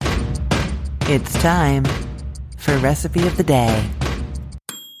It's time for Recipe of the Day.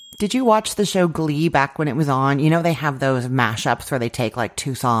 Did you watch the show Glee back when it was on? You know, they have those mashups where they take like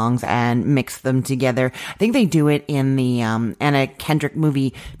two songs and mix them together. I think they do it in the Anna Kendrick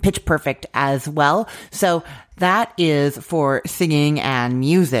movie Pitch Perfect as well. So that is for singing and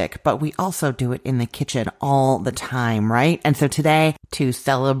music, but we also do it in the kitchen all the time, right? And so today, to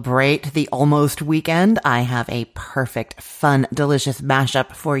celebrate the almost weekend, I have a perfect, fun, delicious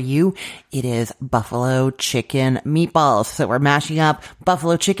mashup for you. It is buffalo chicken meatballs. So we're mashing up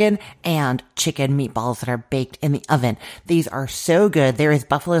buffalo chicken and chicken meatballs that are baked in the oven. These are so good. There is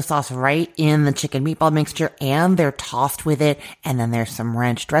buffalo sauce right in the chicken meatball mixture, and they're tossed with it. And then there's some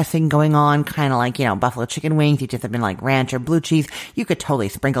ranch dressing going on, kind of like, you know, buffalo chicken wings. You just have been like ranch or blue cheese. You could totally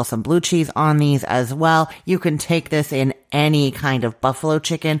sprinkle some blue cheese on these as well. You can take this in any kind of buffalo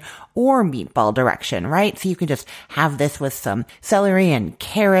chicken or meatball direction, right? So you can just have this with some celery and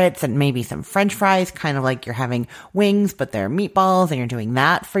carrots and maybe some French fries, kind of like you're having wings, but they're meatballs and you're doing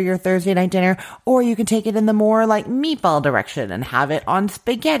that for your Thursday night dinner. Or you can take it in the more like meatball direction and have it on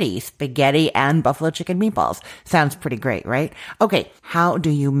spaghetti and buffalo chicken meatballs. Sounds pretty great, right? Okay, how do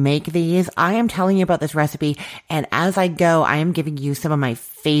you make these? I am telling you about this recipe, and as I go, I am giving you some of my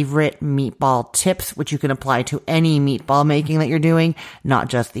favorite meatball tips, which you can apply to any meatball making that you're doing, not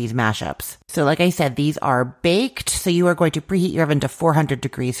just these mashups. So like I said, these are baked, so you are going to preheat your oven to 400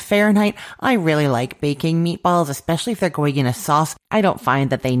 degrees Fahrenheit. I really like baking meatballs, especially if they're going in a sauce. I don't find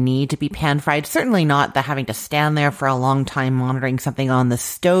that they need to be pan fried. Certainly not the having to stand there for a long time monitoring something on the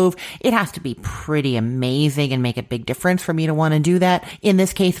stove. It has to be pretty amazing and make a big difference for me to want to do that. In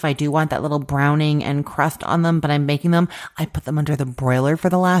this case, if I do want that little browning and crust on them, but I'm baking them, I put them under the broiler for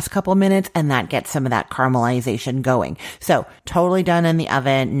the last couple minutes, and that gets some of that caramelization going. So totally done in the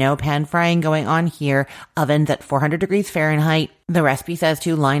oven, no pan frying going on here. Ovens at 400 degrees Fahrenheit. The recipe says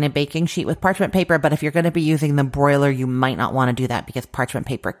to line a baking sheet with parchment paper, but if you're going to be using the broiler, you might not want to do that because parchment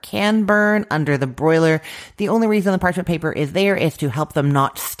paper can burn under the broiler. The only reason the parchment paper is there is to help them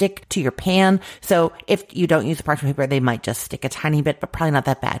not stick to your pan. So if you don't use the parchment paper, they might just stick a tiny bit, but probably not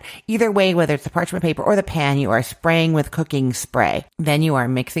that bad. Either way, whether it's the parchment paper or the pan, you are spraying with cooking spray. Then you are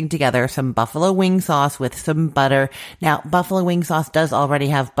mixing together some buffalo wing sauce with some butter. Now, buffalo wing sauce does already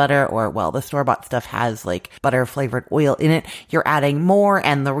have butter, or well, the store-bought stuff has like butter flavored oil in it. You're adding more,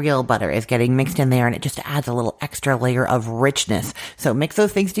 and the real butter is getting mixed in there, and it just adds a little extra layer of richness. So mix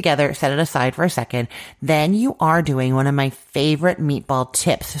those things together, set it aside for a second. Then you are doing one of my favorite meatball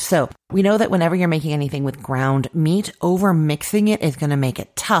tips. So we know that whenever you're making anything with ground meat, over mixing it is going to make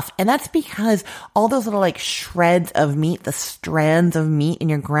it tough. And that's because all those little like shreds of meat, the strands of meat in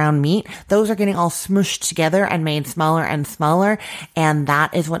your ground meat, those are getting all smushed together and made smaller and smaller. And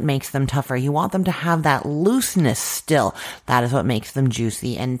that is what makes them tougher. You want them to have that looseness still. That is what makes them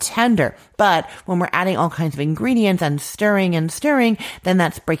juicy and tender. But when we're adding all kinds of ingredients and stirring, then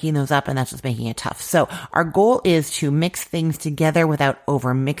that's breaking those up, and that's what's making it tough. So our goal is to mix things together without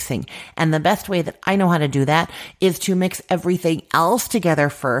over mixing. And the best way that I know how to do that is to mix everything else together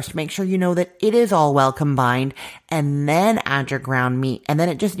first. Make sure you know that it is all well combined, and then add your ground meat. And then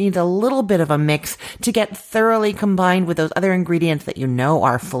it just needs a little bit of a mix to get thoroughly combined with those other ingredients that you know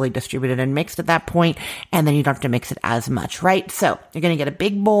are fully distributed and mixed at that point. And then you don't have to mix it as much, right? So you're going to get a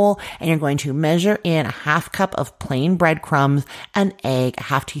big bowl, and you're going to measure in a half cup of plain breadcrumbs, an egg, a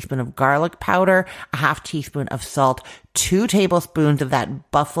half teaspoon of garlic powder, a half teaspoon of salt, 2 tablespoons of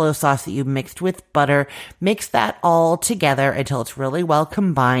that buffalo sauce that you mixed with butter. Mix that all together until it's really well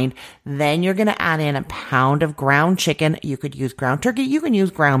combined. Then you're going to add in a pound of ground chicken. You could use ground turkey. You can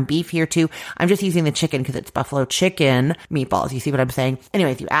use ground beef here too. I'm just using the chicken because it's buffalo chicken meatballs. You see what I'm saying?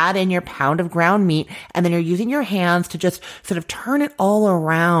 Anyways, you add in your pound of ground meat, and then you're using your hands to just sort of turn it all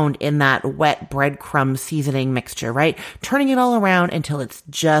around in that wet breadcrumb seasoning mixture, right? Turning it all around until it's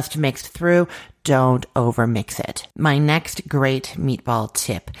just mixed through. Don't overmix it. My next great meatball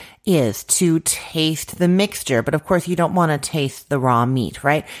tip is to taste the mixture. But of course, you don't want to taste the raw meat,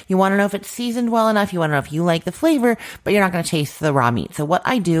 right? You want to know if it's seasoned well enough. You want to know if you like the flavor, but you're not going to taste the raw meat. So what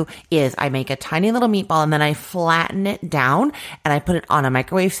I do is I make a tiny little meatball, and then I flatten it down, and I put it on a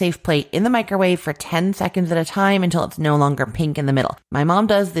microwave safe plate in the microwave for 10 seconds at a time until it's no longer pink in the middle. My mom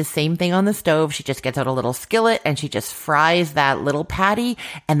does this same thing on the stove. She just gets out a little skillet and she just fries that little patty.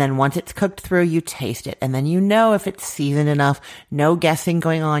 And then once it's cooked through, you taste it. And then you know if it's seasoned enough. No guessing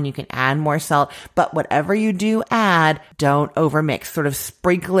going on. You can add more salt, but whatever you do add, don't overmix. Sort of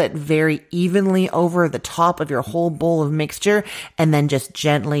sprinkle it very evenly over the top of your whole bowl of mixture, and then just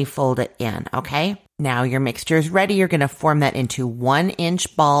gently fold it in, okay? Now your mixture is ready. You're going to form that into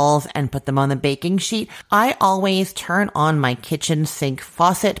 1-inch balls and put them on the baking sheet. I always turn on my kitchen sink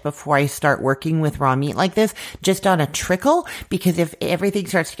faucet before I start working with raw meat like this, just on a trickle, because if everything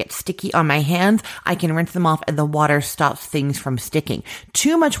starts to get sticky on my hands, I can rinse them off and the water stops things from sticking.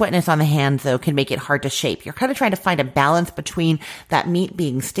 Too much wetness on the hands, though, can make it hard to shape. You're kind of trying to find a balance between that meat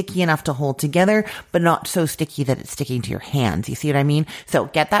being sticky enough to hold together, but not so sticky that it's sticking to your hands. You see what I mean? So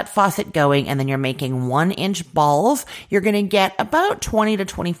get that faucet going, and then you're making 1-inch balls. You're going to get about 20 to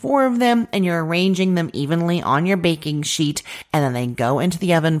 24 of them, and you're arranging them evenly on your baking sheet, and then they go into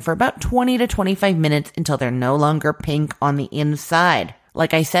the oven for about 20 to 25 minutes until they're no longer pink on the inside.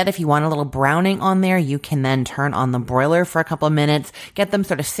 Like I said, if you want a little browning on there, you can then turn on the broiler for a couple of minutes, get them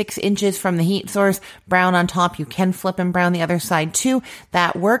sort of 6 inches from the heat source, brown on top. You can flip and brown the other side too.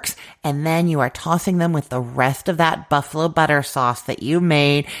 That works. And then you are tossing them with the rest of that buffalo butter sauce that you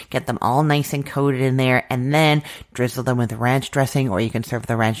made. Get them all nice and coated in there, and then drizzle them with ranch dressing, or you can serve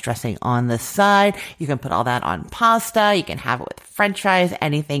the ranch dressing on the side. You can put all that on pasta. You can have it with French fries.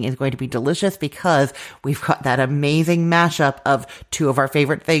 Anything is going to be delicious because we've got that amazing mashup of two of our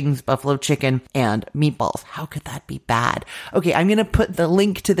favorite things, buffalo chicken and meatballs. How could that be bad? Okay, I'm going to put the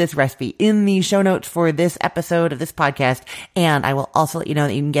link to this recipe in the show notes for this episode of this podcast, and I will also let you know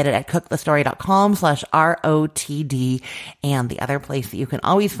that you can get it at cookthestory.com/ROTD. And the other place that you can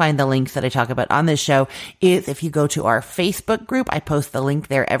always find the links that I talk about on this show is if you go to our Facebook group. I post the link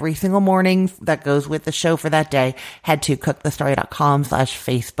there every single morning that goes with the show for that day. Head to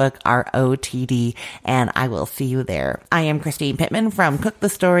cookthestory.com/Facebook ROTD, and I will see you there. I am Christine Pittman from Cook the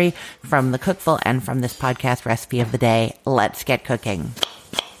Story, from the Cookful, and from this podcast Recipe of the Day. Let's get cooking.